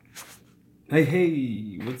Hey,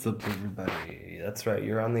 hey, what's up, everybody? That's right,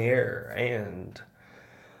 you're on the air, and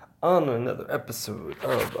on another episode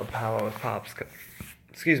of A Pow-wow with Pops,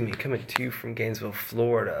 coming to you from Gainesville,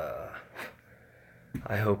 Florida.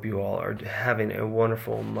 I hope you all are having a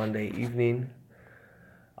wonderful Monday evening.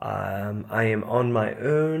 I am on my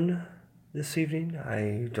own this evening.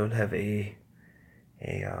 I don't have a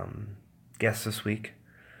guest this week.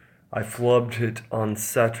 I flubbed it on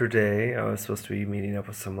Saturday. I was supposed to be meeting up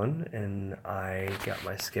with someone, and I got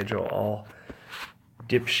my schedule all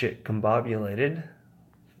dipshit combobulated,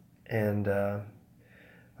 and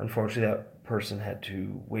unfortunately that person had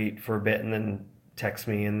to wait for a bit and then text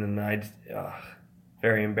me, and then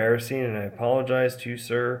very embarrassing, and I apologize to you,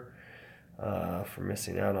 sir, for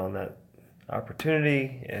missing out on that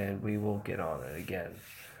opportunity, and we will get on it again.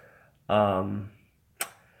 um,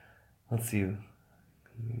 let's see,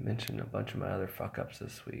 mention a bunch of my other fuck ups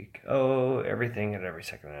this week. Oh, everything at every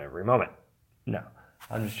second and every moment. No,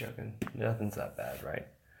 I'm just joking. Nothing's that bad, right?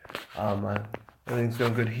 Everything's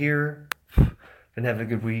going good here. Been having a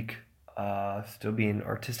good week. Still being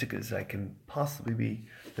artistic as I can possibly be.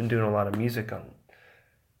 Been doing a lot of music on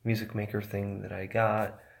music maker thing that I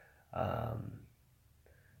got.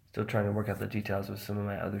 Still trying to work out the details with some of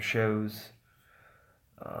my other shows.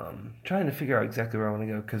 Trying to figure out exactly where I want to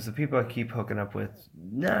go, because the people I keep hooking up with,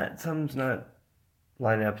 some's not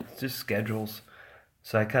lining up. It's just schedules.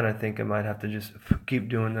 So I kind of think I might have to just keep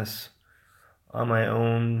doing this on my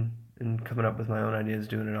own and coming up with my own ideas,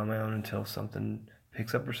 doing it on my own until something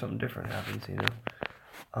picks up or something different happens, you know.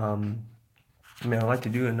 I'd like to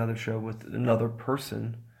do another show with another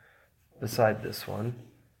person beside this one,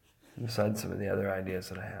 besides some of the other ideas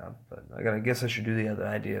that I have. But I guess I should do the other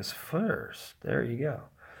ideas first. There you go.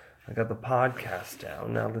 I got the podcast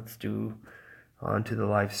down. Now let's do on to the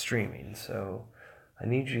live streaming. So I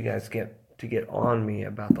need you guys to get on me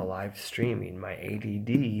about the live streaming. My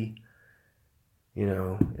ADD,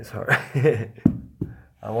 is hard.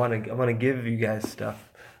 I want to give you guys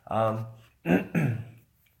stuff. Anywho,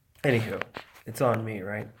 it's on me,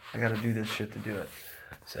 right? I got to do this shit to do it.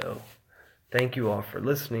 So thank you all for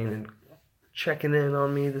listening and checking in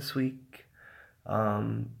on me this week.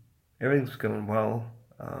 Everything's going well.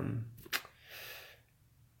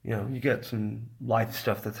 You got some life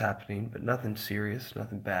stuff that's happening, but nothing serious,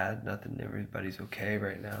 nothing bad, nothing. Everybody's okay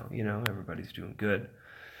right now. Everybody's doing good.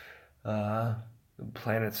 The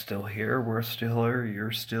planet's still here. We're still here.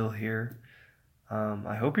 You're still here.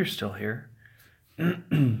 I hope you're still here.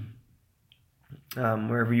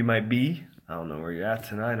 Wherever you might be. I don't know where you're at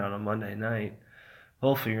tonight on a Monday night.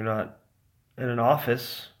 Hopefully you're not in an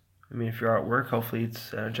office. I mean, if you're at work, hopefully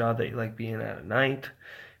it's at a job that you like being at night.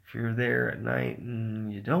 If you're there at night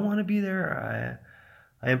and you don't want to be there,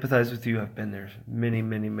 I empathize with you. I've been there many,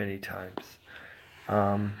 many, many times.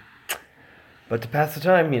 But to pass the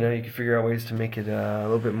time, you can figure out ways to make it a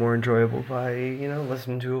little bit more enjoyable by,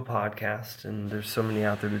 listening to a podcast. And there's so many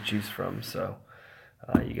out there to choose from. So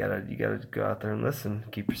you gotta go out there and listen.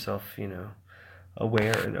 Keep yourself,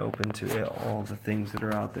 aware and open to all the things that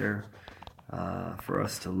are out there for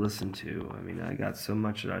us to listen to. I mean, I got so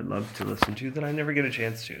much that I'd love to listen to that I never get a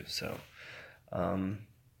chance to. So,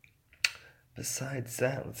 besides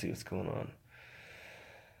that, let's see what's going on.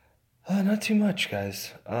 Not too much,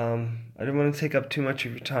 guys. I didn't want to take up too much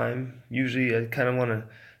of your time. Usually, I kind of want to,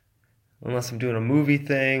 unless I'm doing a movie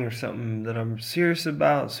thing or something that I'm serious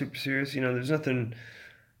about, super serious. There's nothing.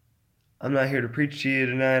 I'm not here to preach to you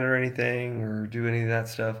tonight or anything or do any of that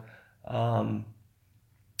stuff.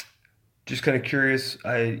 Just kind of curious.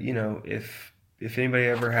 If anybody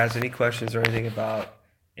ever has any questions or anything about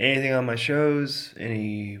anything on my shows,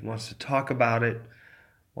 wants to talk about it,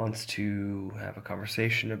 wants to have a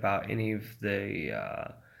conversation about any of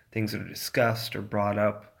the things that are discussed or brought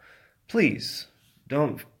up, please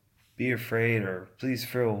don't be afraid, or please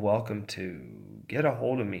feel welcome to get a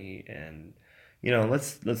hold of me, and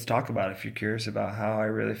let's talk about it if you're curious about how I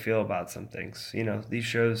really feel about some things. These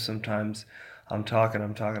shows, sometimes I'm talking,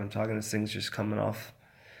 this thing's just coming off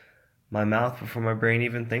my mouth before my brain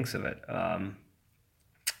even thinks of it.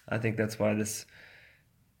 I think that's why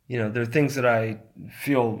there are things that I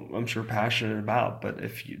feel, I'm sure, passionate about, but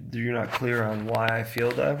if you're not clear on why I feel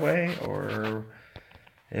that way, or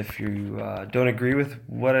if you don't agree with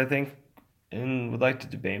what I think and would like to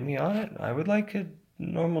debate me on it, I would like a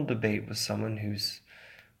normal debate with someone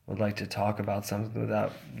would like to talk about something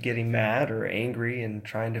without getting mad or angry, and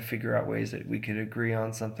trying to figure out ways that we could agree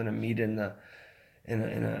on something and meet in a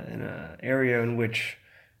area in which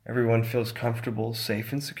everyone feels comfortable,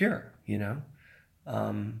 safe, and secure.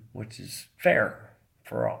 Which is fair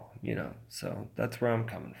for all. So that's where I'm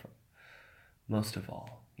coming from, most of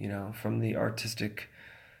all. from the artistic,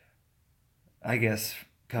 I guess,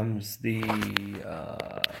 comes the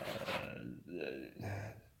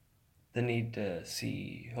need to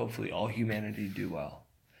see, hopefully, all humanity do well,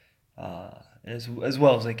 as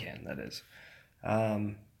well as they can, that is.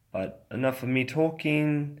 But enough of me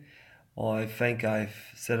talking. Well, I think I've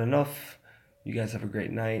said enough. You guys have a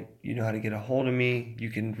great night. You know how to get a hold of me. You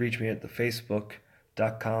can reach me at the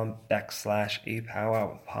facebook.com/A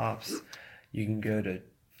Pow-wow with Pops. You can go to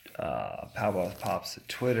Pow-wow with Pops at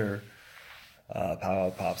Twitter, Pow-wow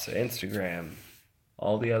with Pops at Instagram,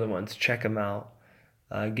 all the other ones. Check them out.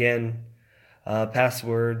 Again,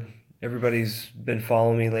 password. Everybody's been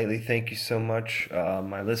following me lately. Thank you so much.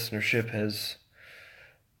 My listenership has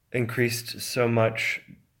increased so much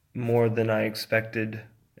more than I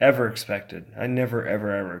ever expected. I never,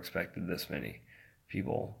 ever, ever expected this many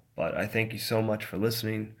people. But I thank you so much for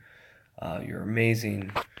listening. You're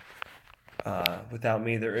amazing. Without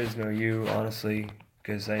me, there is no you, honestly,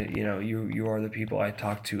 because you are the people I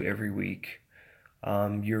talk to every week.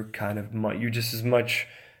 You're you're just as much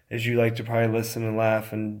as you like to probably listen and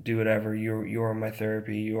laugh and do whatever. You are my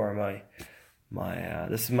therapy. You are my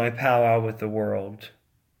this is my powwow with the world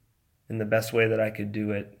in the best way that I could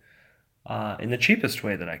do it, in the cheapest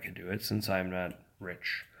way that I could do it, since I'm not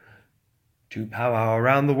rich to powwow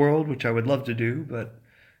around the world, which I would love to do, but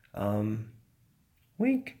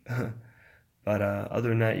wink. But other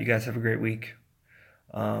than that, you guys have a great week.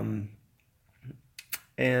 And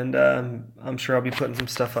I'm sure I'll be putting some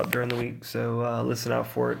stuff up during the week, so listen out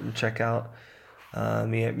for it and check out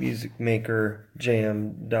me at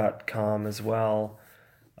musicmakerjam.com as well.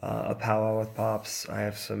 A Powwow with Pops. I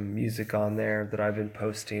have some music on there that I've been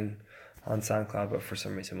posting on SoundCloud, but for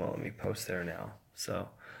some reason won't let me post there now.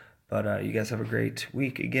 But you guys have a great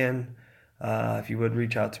week again. If you would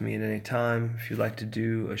reach out to me at any time, if you'd like to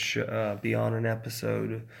do be on an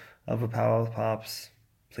episode of A Powwow with Pops,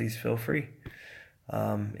 please feel free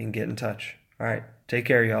and get in touch. All right, take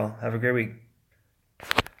care, y'all. Have a great week.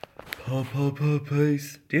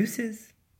 Peace. Deuces.